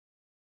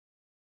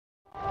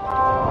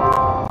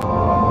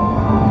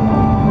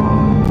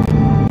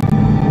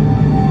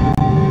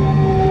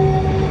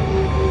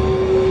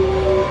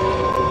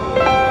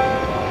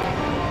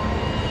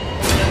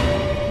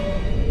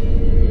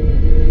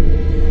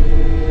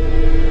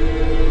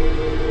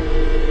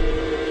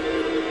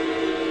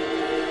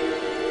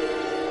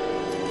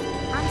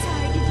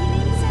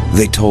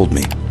They told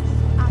me,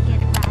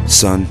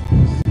 son,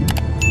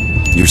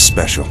 you're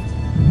special.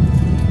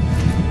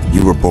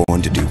 You were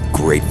born to do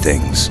great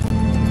things.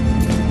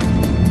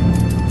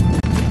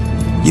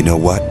 You know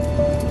what?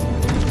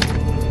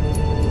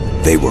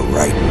 They were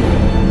right.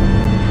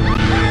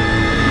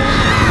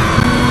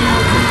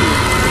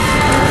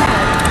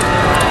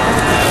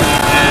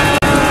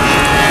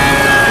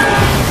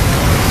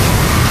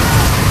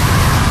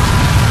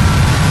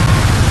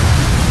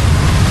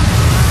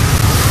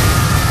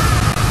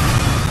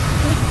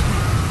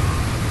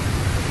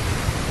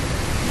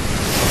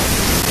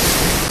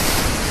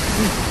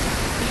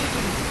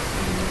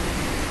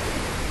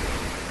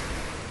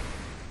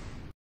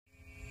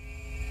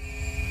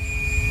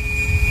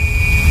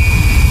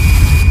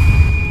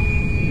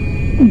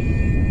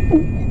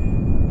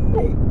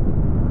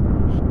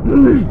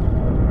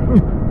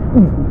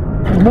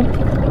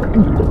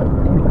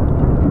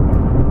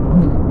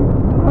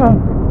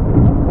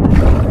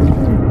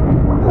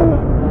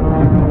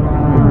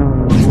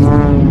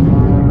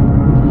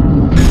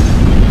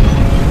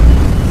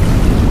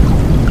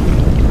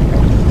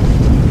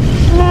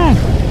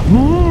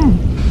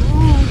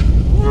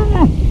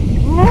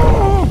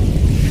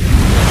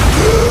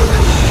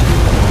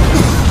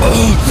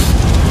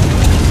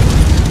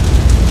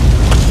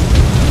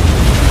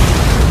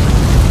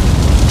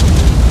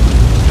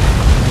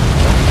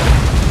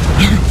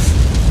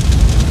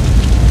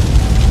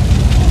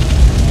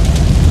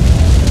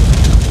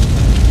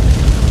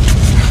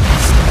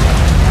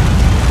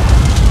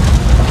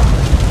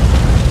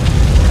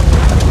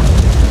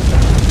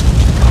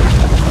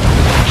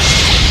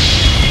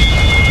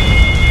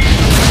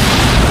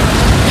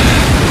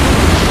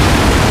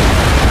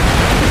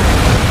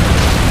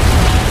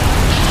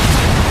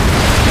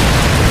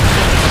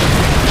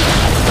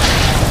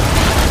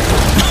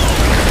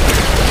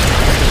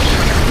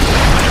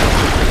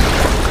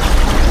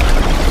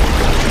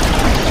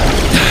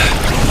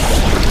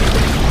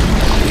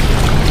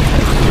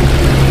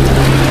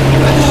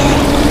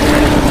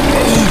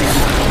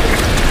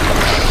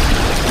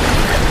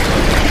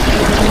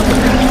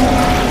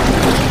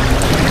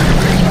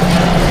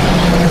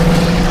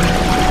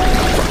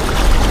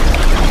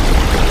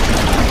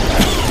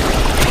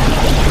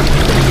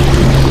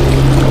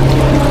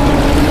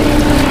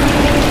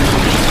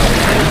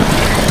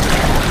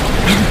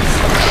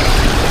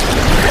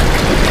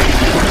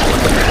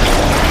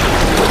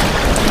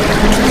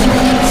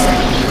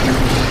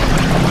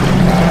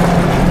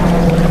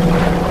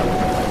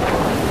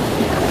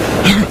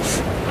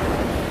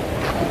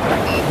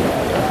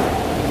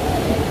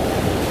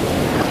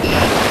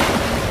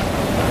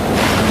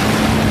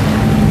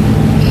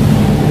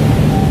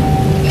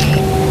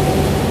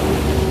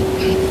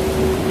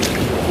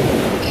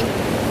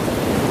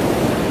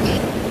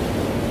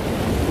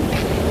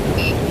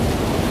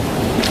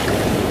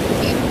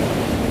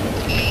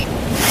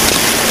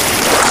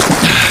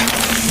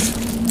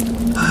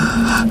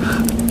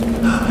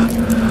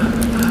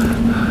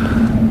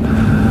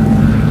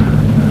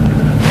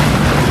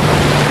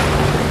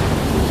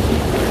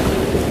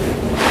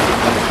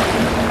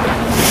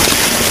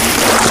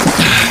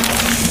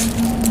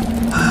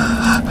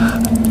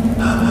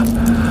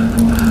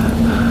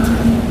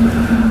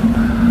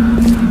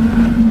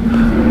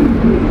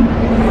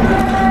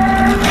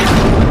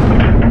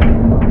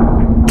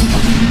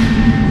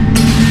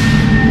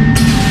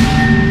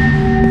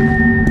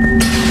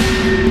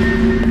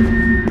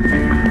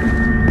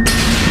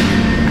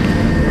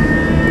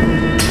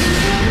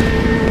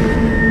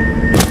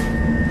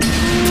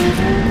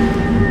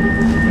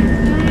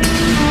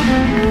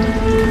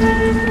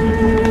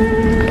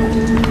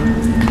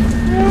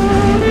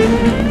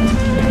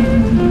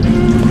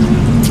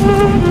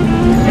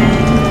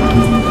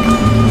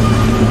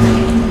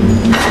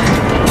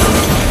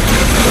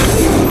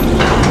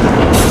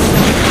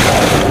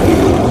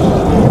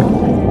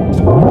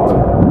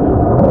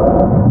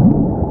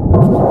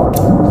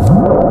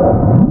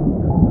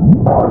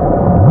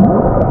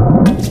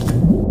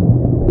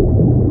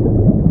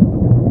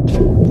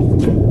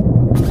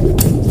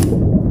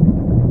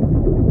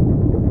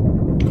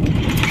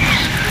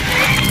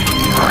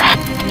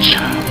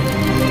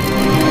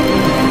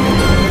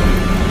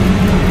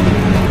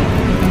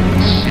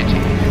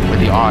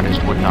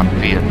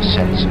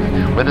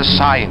 Where the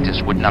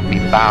scientist would not be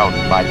bound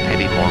by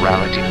petty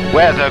morality,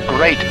 where the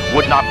great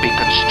would not be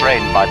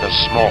constrained by the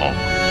small.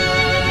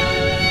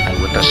 And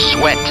with the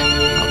sweat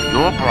of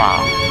your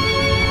brow,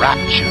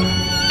 Rapture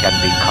can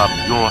become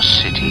your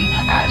city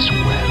as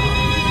well.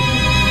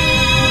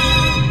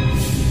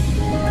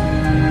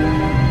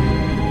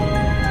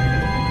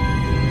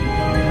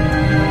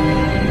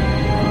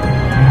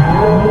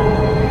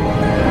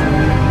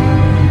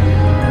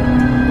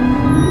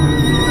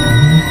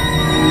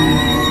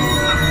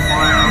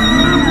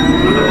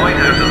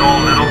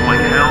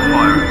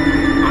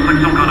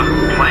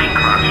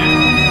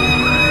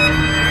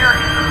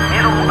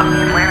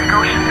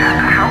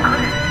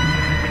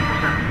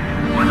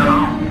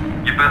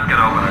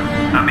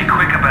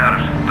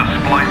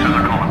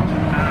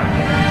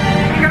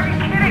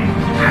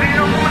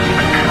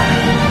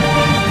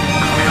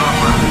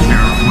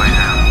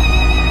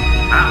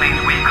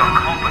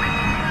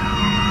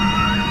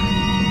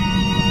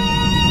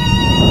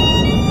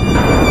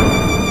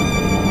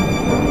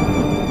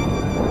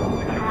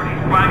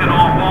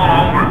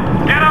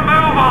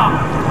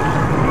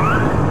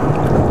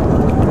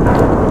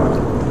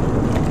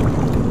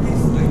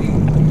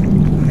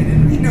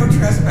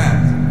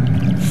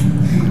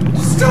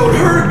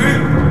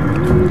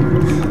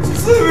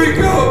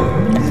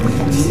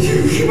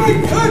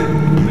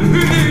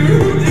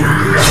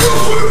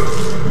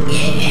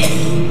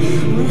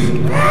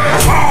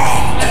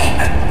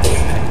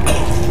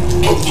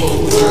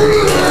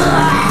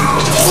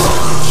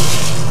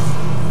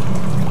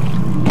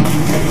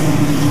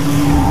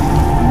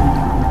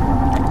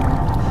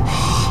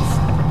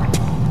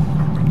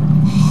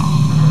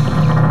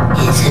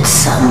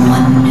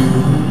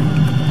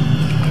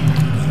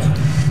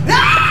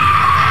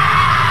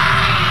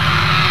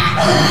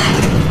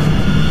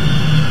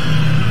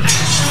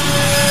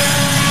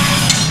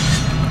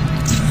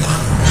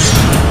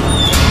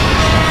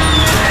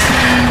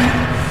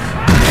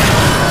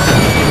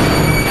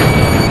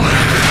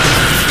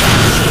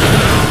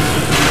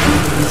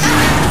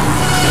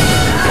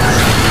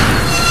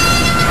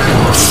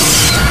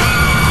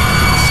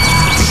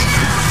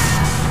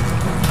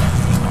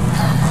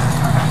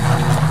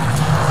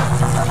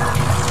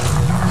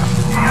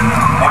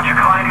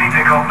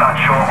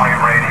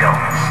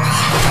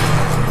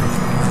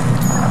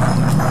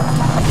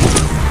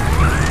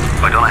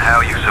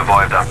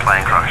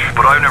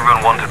 hearing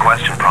everyone want to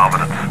question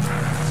Providence.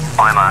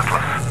 I'm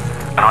Atlas,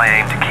 and I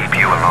aim to keep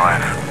you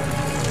alive.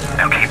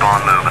 Now keep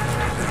on moving.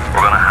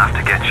 We're gonna have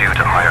to get you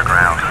to higher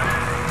ground.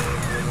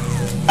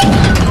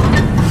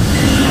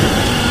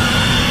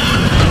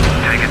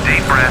 Take a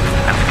deep breath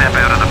and step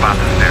out of the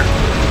bathysphere.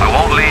 I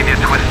won't leave you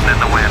twisting in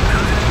the wind.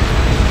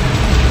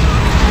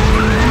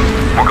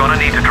 We're gonna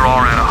need to draw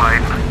out of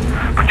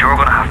hiding, but you're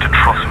gonna have to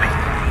trust me.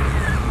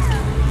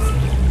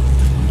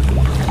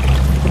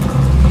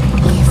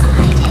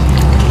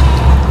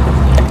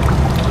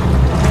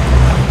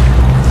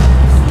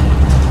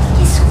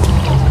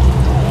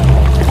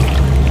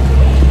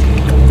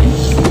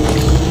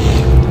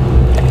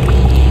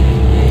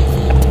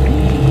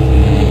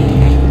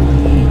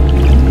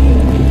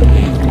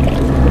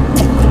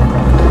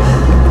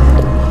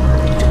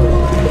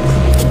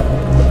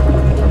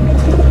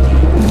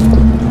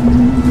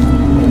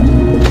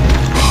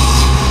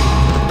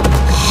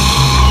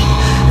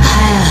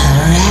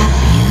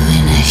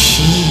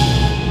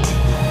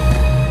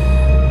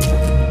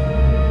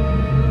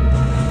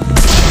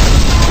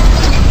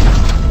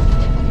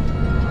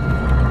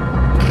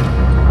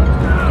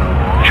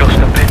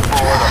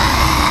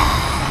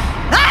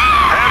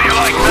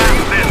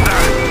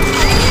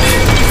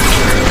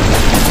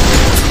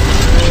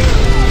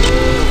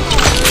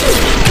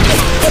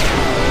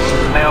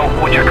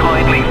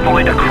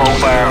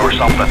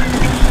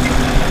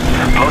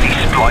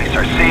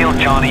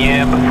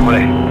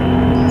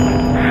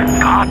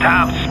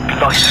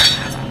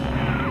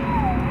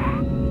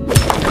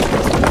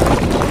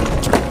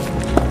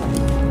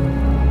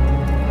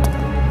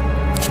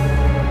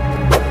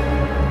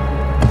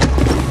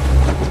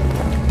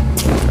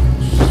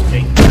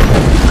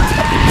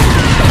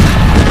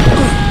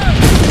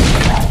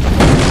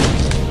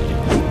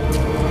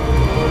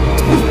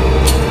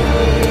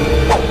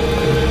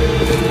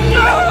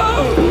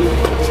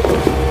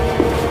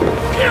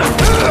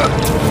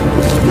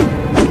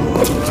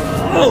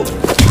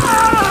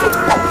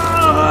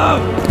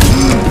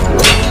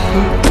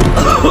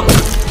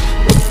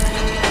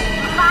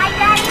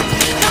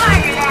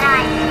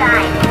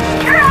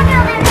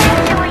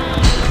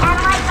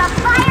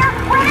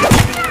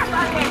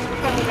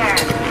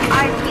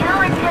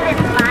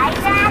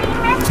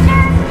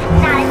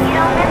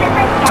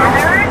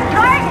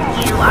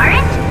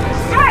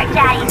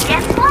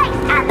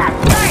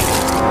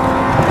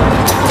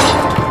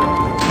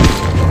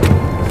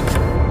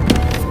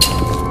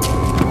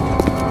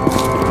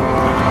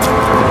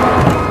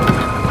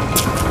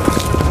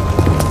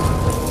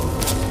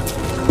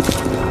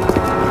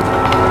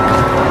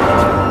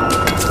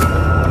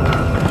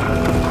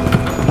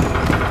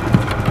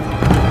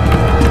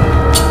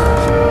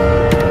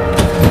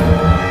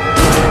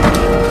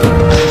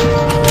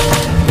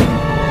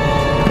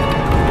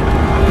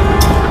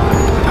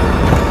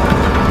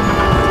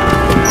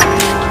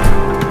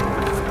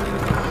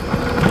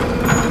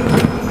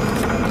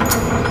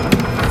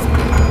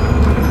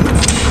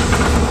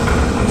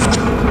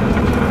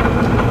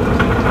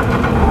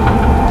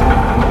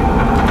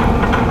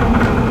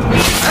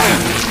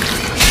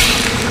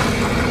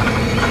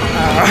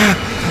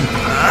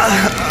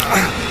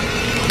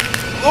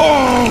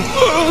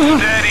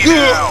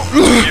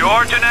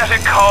 Your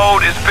genetic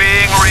code is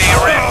being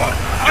rewritten.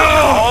 Just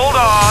hold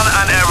on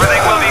and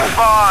everything will be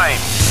fine.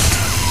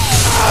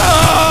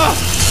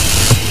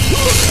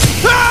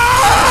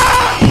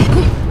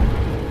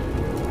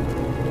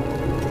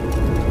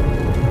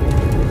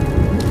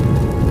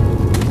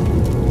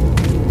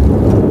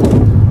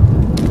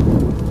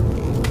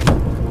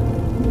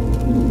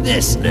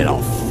 This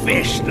little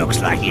fish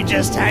looks like he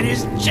just had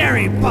his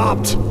cherry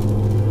popped.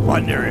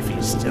 Wonder if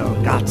he's still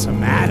got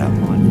some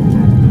Adam on him.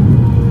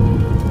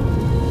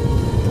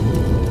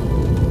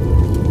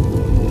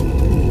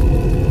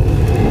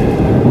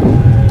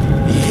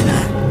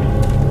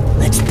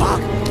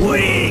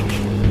 Weak!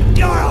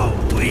 You're a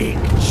weak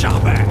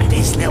chopper.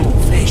 This little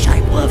fish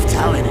ain't worth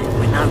towing it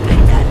with no big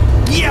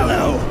daddy.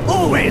 Yellow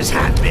always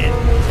had been.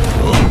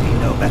 You'll be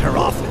no better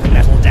off with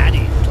metal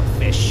daddy, little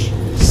fish.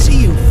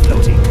 See you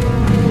floating.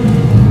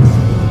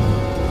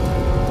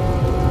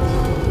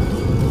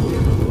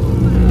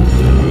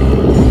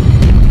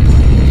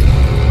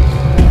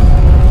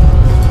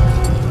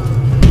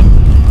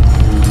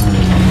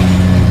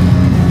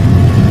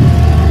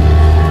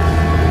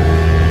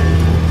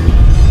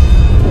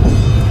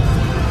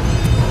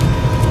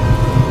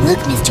 Look,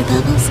 Mr.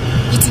 Bubbles,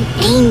 it's an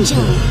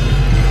angel.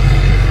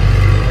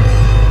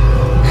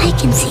 I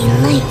can see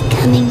light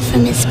coming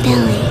from his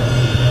belly.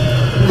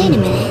 Wait a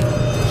minute,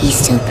 he's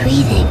still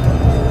breathing.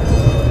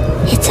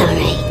 It's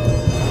alright.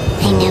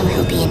 I know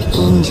he'll be an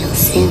angel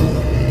soon.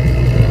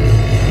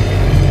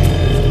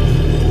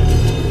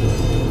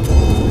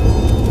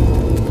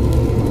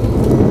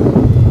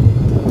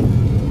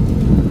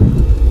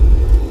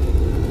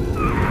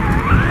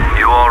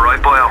 You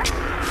alright, boyo?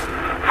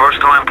 First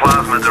time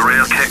plasmid's a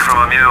real kick from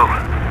a mule,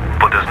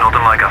 but there's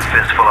nothing like a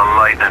fistful of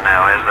lightning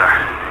now, is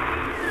there?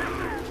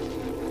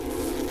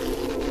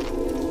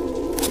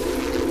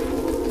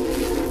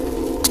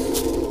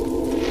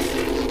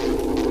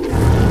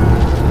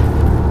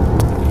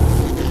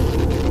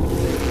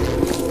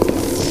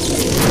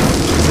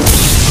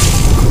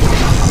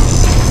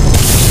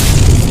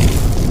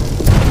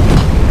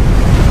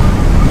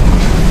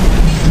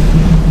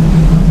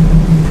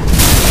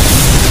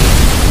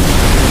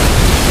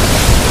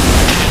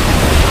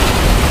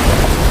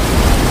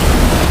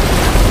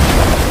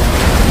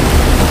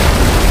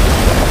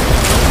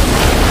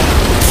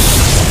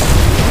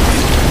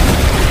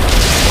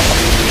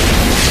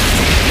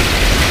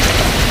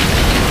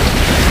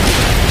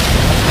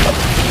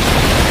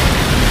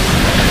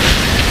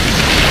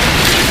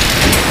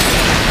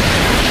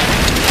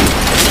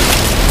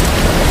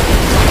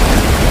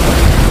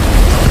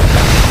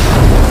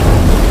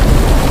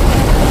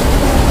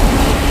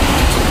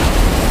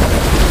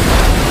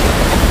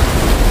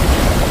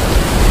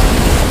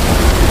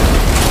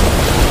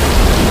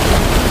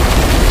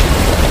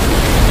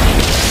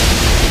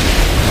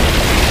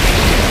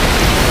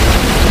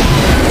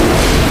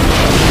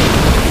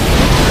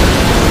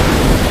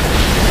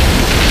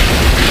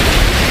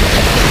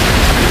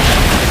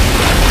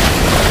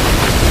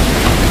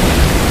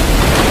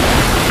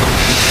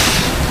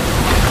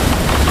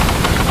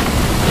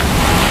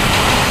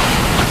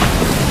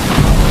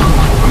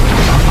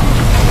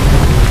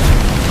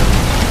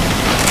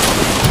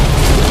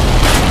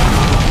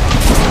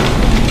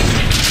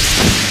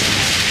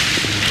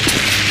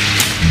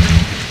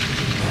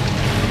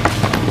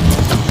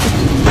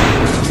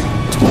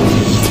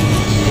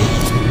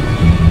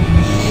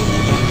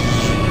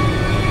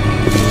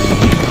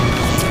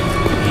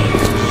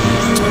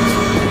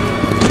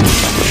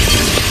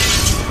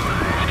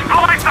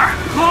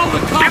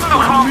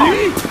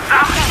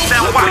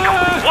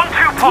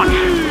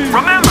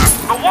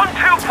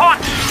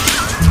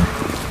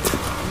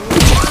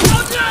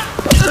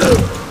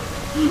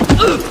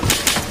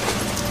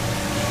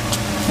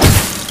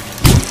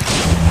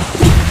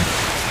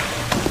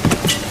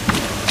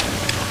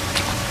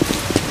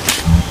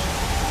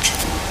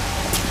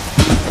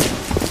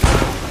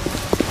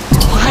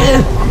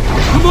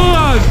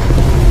 son!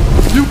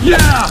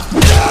 Yeah!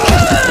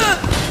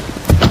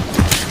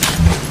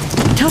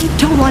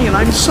 Tell Ryan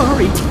I'm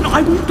sorry. No,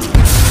 I won't.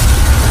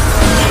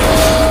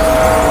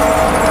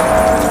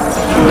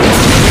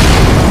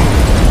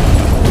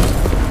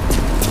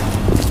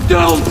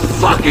 Don't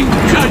fucking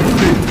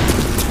touch me!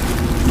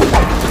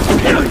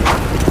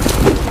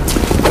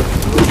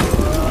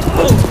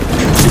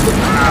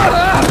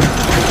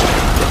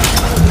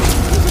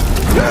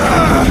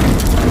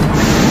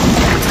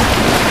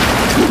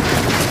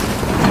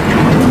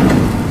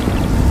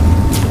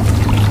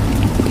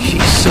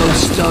 She's so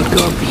stuck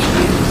up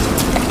here.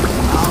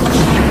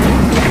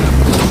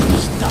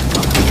 Stuck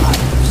up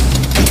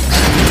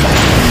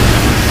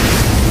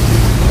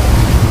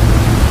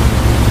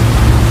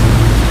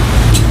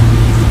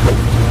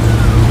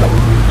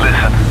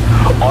Listen,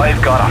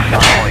 I've got a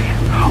family.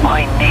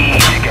 I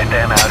need to get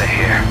them out of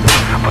here.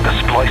 But the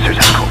splicers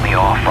have cut me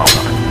off from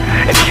them.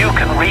 If you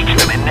can reach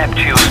them in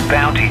Neptune's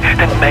bounty,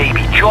 then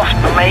maybe, just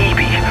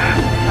maybe.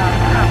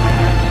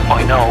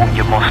 I know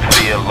you must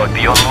feel like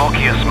the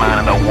unluckiest man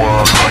in the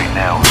world right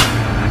now.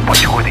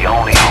 But you're the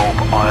only hope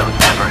I'll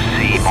ever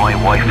see my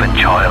wife and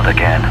child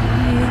again.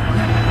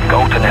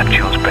 Go to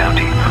Neptune's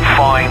bounty.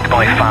 Find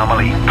my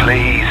family,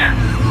 please.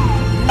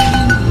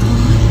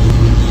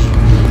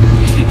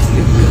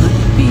 You're gonna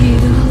be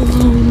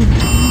alone.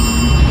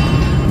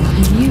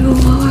 And you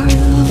are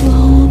the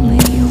lonely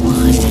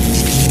one.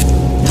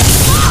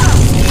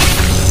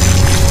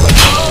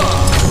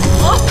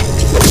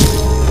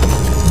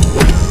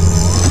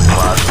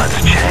 Plasma's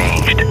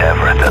changed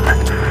everything.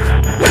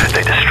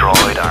 They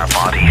destroyed our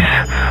bodies,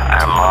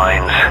 our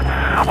minds.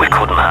 We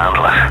couldn't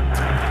handle it.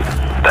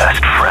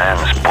 Best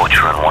friends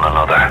butchering one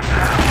another.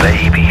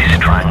 Babies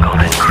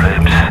strangled in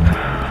cribs.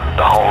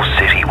 The whole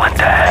city went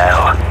to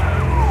hell.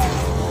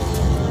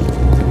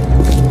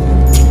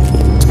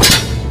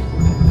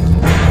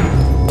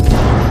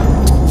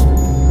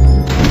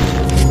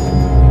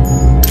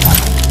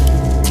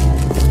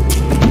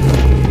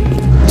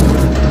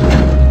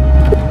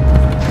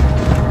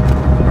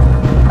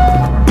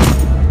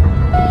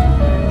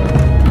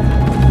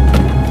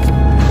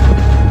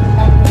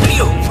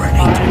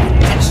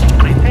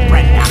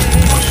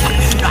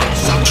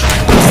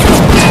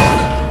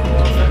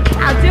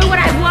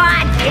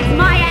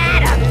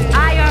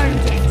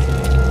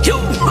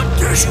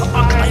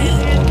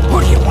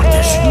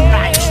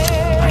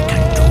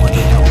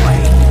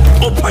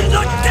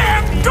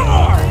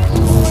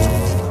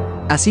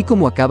 Así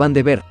como acaban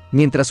de ver,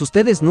 mientras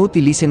ustedes no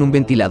utilicen un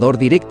ventilador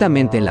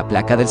directamente en la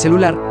placa del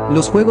celular,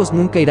 los juegos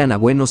nunca irán a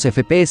buenos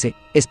FPS,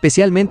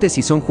 especialmente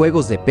si son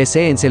juegos de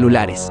PC en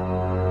celulares.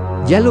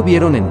 Ya lo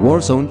vieron en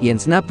Warzone y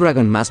en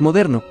Snapdragon más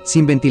moderno,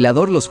 sin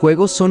ventilador los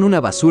juegos son una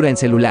basura en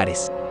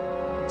celulares.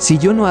 Si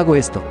yo no hago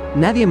esto,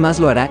 nadie más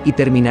lo hará y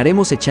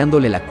terminaremos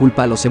echándole la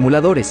culpa a los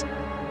emuladores,